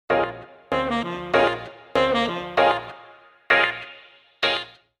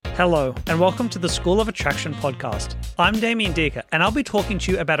Hello, and welcome to the School of Attraction podcast. I'm Damien Deeker, and I'll be talking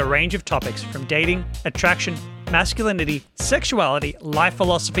to you about a range of topics from dating, attraction, masculinity, sexuality, life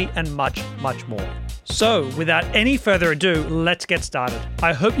philosophy, and much, much more. So, without any further ado, let's get started.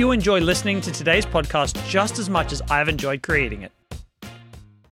 I hope you enjoy listening to today's podcast just as much as I've enjoyed creating it.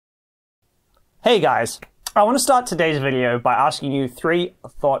 Hey guys, I want to start today's video by asking you 3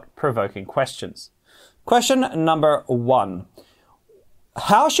 thought-provoking questions. Question number 1.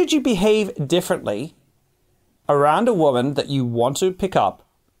 How should you behave differently around a woman that you want to pick up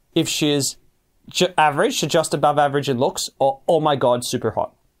if she is average to just above average in looks or, oh my god, super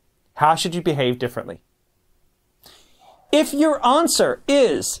hot? How should you behave differently? If your answer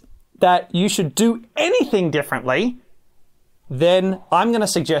is that you should do anything differently, then I'm going to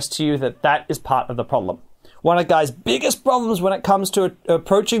suggest to you that that is part of the problem. One of the guy's biggest problems when it comes to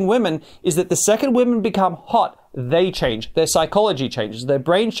approaching women is that the second women become hot, they change. Their psychology changes, their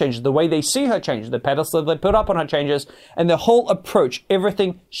brain changes, the way they see her changes, the pedestal they put up on her changes, and their whole approach,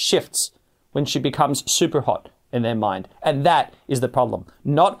 everything shifts when she becomes super hot in their mind. And that is the problem.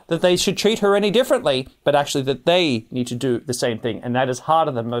 Not that they should treat her any differently, but actually that they need to do the same thing. And that is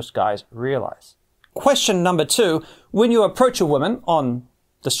harder than most guys realize. Question number 2, when you approach a woman on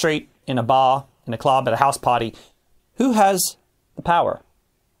the street, in a bar, in a club, at a house party, who has the power?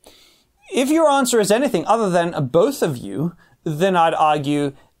 If your answer is anything other than both of you, then I'd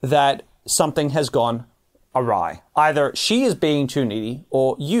argue that something has gone awry. Either she is being too needy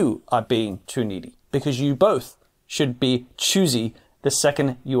or you are being too needy, because you both should be choosy the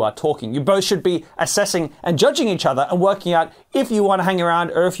second you are talking. You both should be assessing and judging each other and working out if you want to hang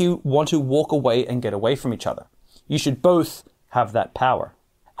around or if you want to walk away and get away from each other. You should both have that power.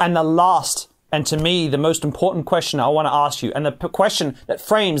 And the last, and to me, the most important question I want to ask you, and the question that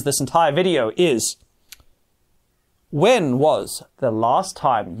frames this entire video is, when was the last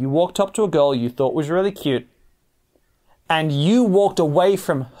time you walked up to a girl you thought was really cute and you walked away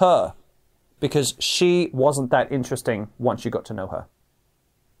from her because she wasn't that interesting once you got to know her?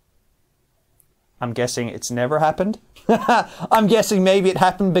 I'm guessing it's never happened. I'm guessing maybe it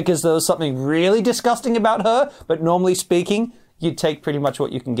happened because there was something really disgusting about her, but normally speaking, you'd take pretty much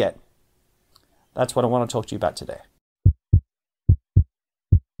what you can get. That's what I want to talk to you about today.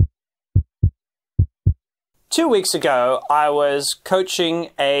 2 weeks ago, I was coaching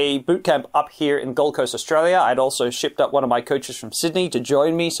a boot camp up here in Gold Coast, Australia. I'd also shipped up one of my coaches from Sydney to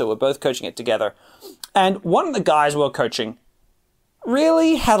join me, so we're both coaching it together. And one of the guys we were coaching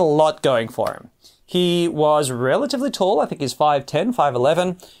really had a lot going for him. He was relatively tall. I think he's 5'10",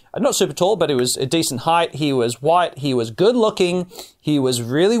 5'11". Not super tall, but he was a decent height. He was white. He was good looking. He was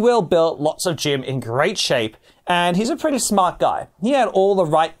really well built, lots of gym, in great shape. And he's a pretty smart guy. He had all the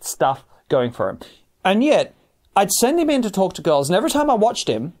right stuff going for him. And yet, I'd send him in to talk to girls. And every time I watched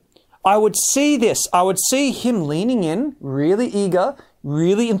him, I would see this. I would see him leaning in, really eager,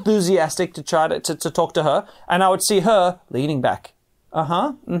 really enthusiastic to try to talk to her. And I would see her leaning back.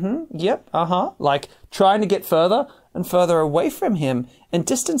 Like trying to get further and further away from him and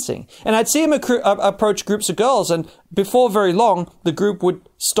distancing. And I'd see him approach groups of girls, and before very long, the group would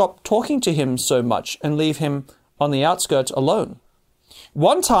stop talking to him so much and leave him on the outskirts alone.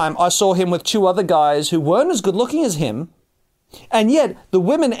 One time, I saw him with 2 other guys who weren't as good looking as him, and yet the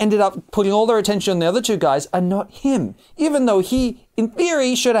women ended up putting all their attention on the other 2 guys and not him, even though he, in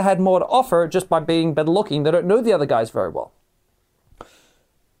theory, should have had more to offer just by being better looking. They don't know the other guys very well.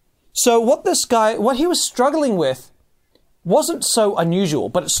 So what he was struggling with wasn't so unusual,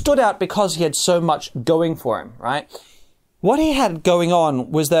 but it stood out because he had so much going for him, right? What he had going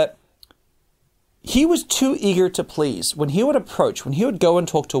on was that he was too eager to please. When he would go and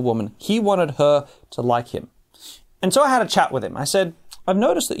talk to a woman, he wanted her to like him. And so I had a chat with him. I said, I've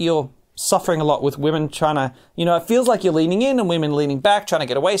noticed that you're suffering a lot with women trying to, it feels like you're leaning in and women leaning back, trying to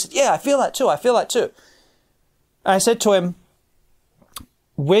get away. He said, yeah, I feel that too. And I said to him,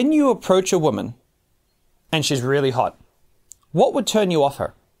 when you approach a woman and she's really hot, what would turn you off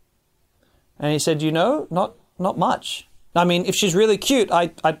her? And he said, not much. I mean, if she's really cute,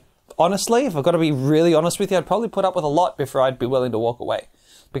 I honestly, if I've got to be really honest with you, I'd probably put up with a lot before I'd be willing to walk away.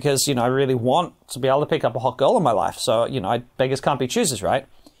 Because, I really want to be able to pick up a hot girl in my life. So, beggars can't be choosers, right?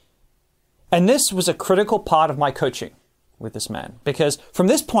 And this was a critical part of my coaching with this man. Because from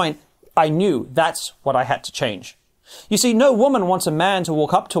this point, I knew that's what I had to change. You see, no woman wants a man to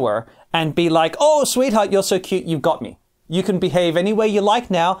walk up to her and be like, oh, sweetheart, you're so cute, you've got me. You can behave any way you like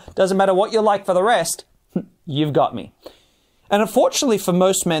now. Doesn't matter what you're like for the rest. You've got me. And unfortunately for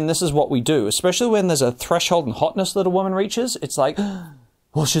most men, this is what we do, especially when there's a threshold in hotness that a woman reaches. It's like,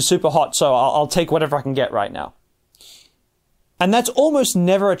 well, she's super hot, so I'll take whatever I can get right now. And that's almost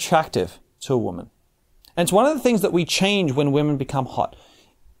never attractive to a woman. And it's one of the things that we change when women become hot.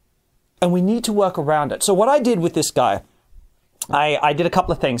 And we need to work around it. So what I did with this guy, I did a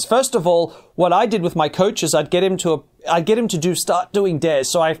couple of things. First of all, what I did with my coach is I'd get him to start doing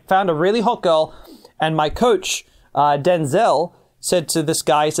dares. So I found a really hot girl, and my coach, Denzel, said to this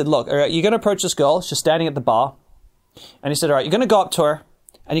guy, he said, look, all right, you're going to approach this girl. She's standing at the bar. And he said, all right, you're going to go up to her,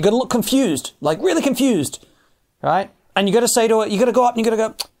 and you're going to look confused, like really confused, right? And you're going to say to her, you're going to go up and you're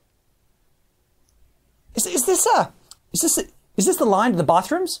going to go, is this the line to the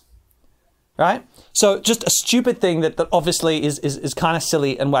bathrooms? Right? So just a stupid thing that obviously is kind of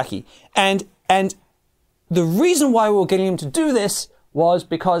silly and wacky. And the reason why we were getting him to do this was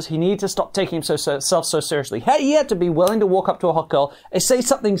because he needed to stop taking himself so seriously. He had to be willing to walk up to a hot girl and say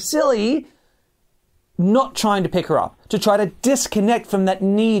something silly, not trying to pick her up, to try to disconnect from that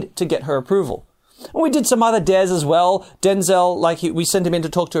need to get her approval. And we did some other dares as well. Denzel, we sent him in to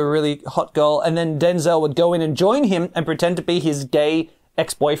talk to a really hot girl, and then Denzel would go in and join him and pretend to be his gay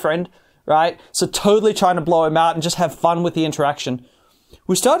ex-boyfriend, right? So totally trying to blow him out and just have fun with the interaction.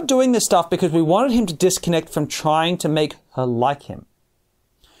 We started doing this stuff because we wanted him to disconnect from trying to make her like him.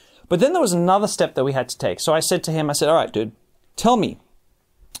 But then there was another step that we had to take. So I said to him, all right, dude, tell me,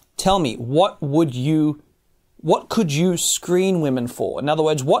 what could you screen women for? In other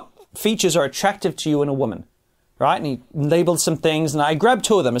words, what features are attractive to you in a woman, right? And he labeled some things, and I grabbed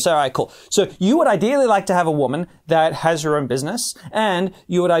two of them and said, all right, cool. So you would ideally like to have a woman that has her own business, and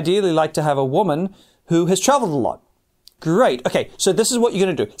you would ideally like to have a woman who has traveled a lot. Great. Okay, so this is what you're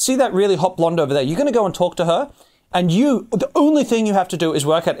going to do. See that really hot blonde over there? You're going to go and talk to her, and the only thing you have to do is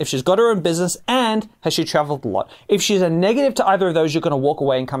work out if she's got her own business and has she traveled a lot. If she's a negative to either of those, you're going to walk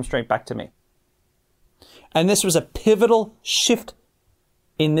away and come straight back to me. And this was a pivotal shift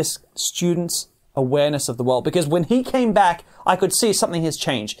in this student's awareness of the world. Because when he came back, I could see something has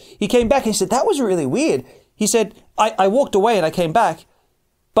changed. He came back and he said, that was really weird. He said, I walked away and I came back,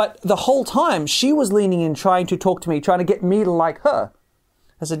 but the whole time she was leaning in, trying to talk to me, trying to get me to like her.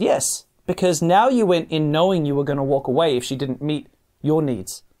 I said, yes, because now you went in knowing you were going to walk away if she didn't meet your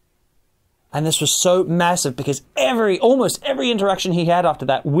needs. And this was so massive because almost every interaction he had after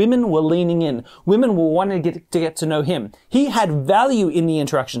that, women were leaning in. Women were wanting to get to know him. He had value in the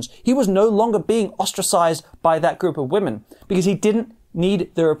interactions. He was no longer being ostracized by that group of women because he didn't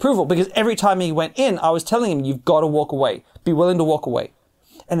need their approval. Because every time he went in, I was telling him, you've got to walk away. Be willing to walk away.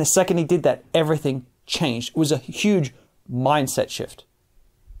 And the second he did that, everything changed. It was a huge mindset shift.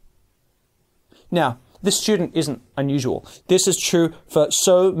 Now, this student isn't unusual. This is true for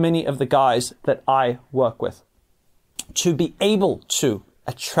so many of the guys that I work with. To be able to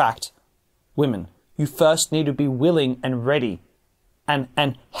attract women, you first need to be willing and ready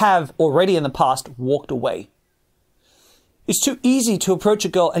and have already in the past walked away. It's too easy to approach a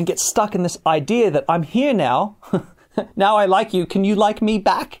girl and get stuck in this idea that I'm here now. Now I like you. Can you like me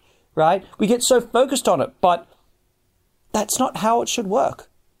back? Right? We get so focused on it, but that's not how it should work.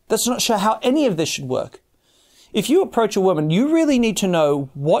 That's not sure how any of this should work. If you approach a woman, you really need to know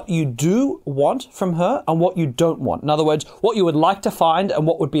what you do want from her and what you don't want. In other words, what you would like to find and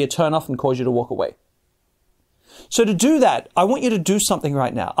what would be a turn-off and cause you to walk away. So to do that, I want you to do something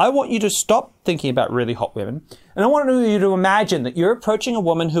right now. I want you to stop thinking about really hot women, and I want you to imagine that you're approaching a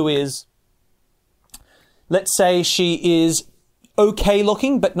woman who is, let's say she is okay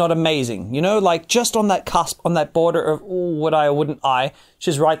looking, but not amazing. You know, like just on that cusp, on that border of, ooh, would I or wouldn't I?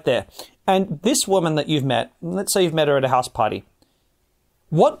 She's right there. And this woman that you've met, let's say you've met her at a house party.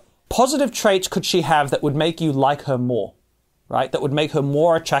 What positive traits could she have that would make you like her more, right? That would make her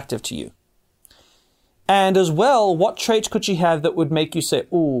more attractive to you. And as well, what traits could she have that would make you say,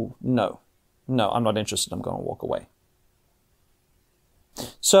 ooh, no, I'm not interested. I'm going to walk away.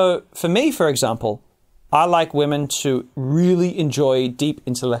 So for me, for example, I like women to really enjoy deep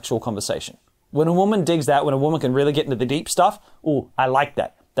intellectual conversation. When a woman digs that, when a woman can really get into the deep stuff, ooh, I like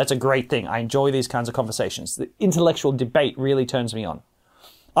that. That's a great thing. I enjoy these kinds of conversations. The intellectual debate really turns me on.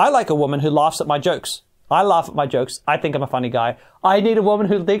 I like a woman who laughs at my jokes. I laugh at my jokes. I think I'm a funny guy. I need a woman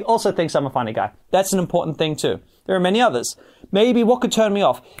who also thinks I'm a funny guy. That's an important thing too. There are many others. Maybe what could turn me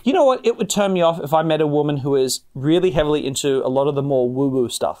off? You know what? It would turn me off if I met a woman who is really heavily into a lot of the more woo-woo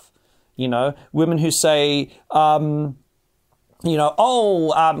stuff. You know, women who say, quantum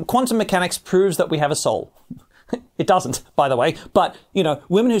mechanics proves that we have a soul. It doesn't, by the way. But, you know,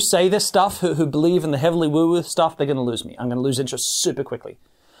 women who say this stuff, who believe in the heavily woo-woo stuff, they're going to lose me. I'm going to lose interest super quickly.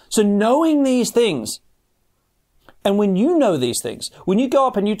 So knowing these things, and when you know these things, when you go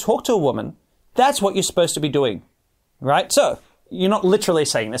up and you talk to a woman, that's what you're supposed to be doing, right? So you're not literally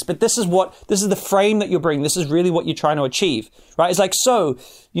saying this, but this is the frame that you're bringing. This is really what you're trying to achieve, right? It's like, so,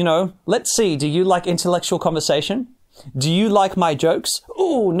 let's see, do you like intellectual conversation? Do you like my jokes?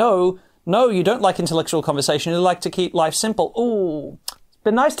 Oh, no, you don't like intellectual conversation. You like to keep life simple. Oh, it's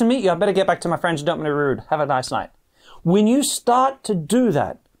been nice to meet you. I better get back to my friends. Don't want to be rude. Have a nice night. When you start to do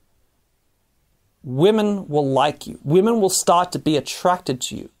that, women will like you. Women will start to be attracted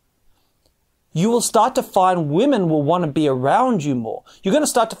to you. You will start to find women will want to be around you more. You're going to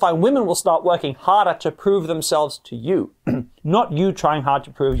start to find women will start working harder to prove themselves to you, not you trying hard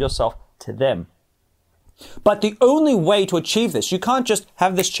to prove yourself to them. But the only way to achieve this, you can't just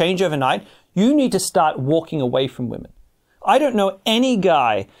have this change overnight. You need to start walking away from women. I don't know any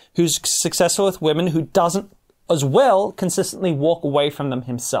guy who's successful with women who doesn't as well consistently walk away from them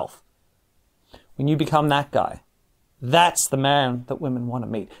himself. When you become that guy, that's the man that women want to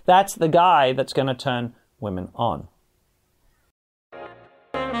meet. That's the guy that's going to turn women on.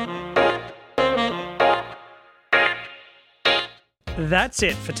 That's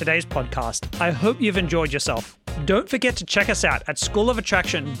it for today's podcast. I hope you've enjoyed yourself. Don't forget to check us out at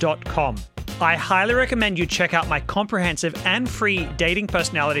schoolofattraction.com. I highly recommend you check out my comprehensive and free dating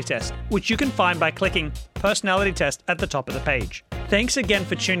personality test, which you can find by clicking Personality Test at the top of the page. Thanks again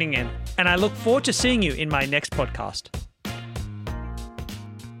for tuning in, and I look forward to seeing you in my next podcast.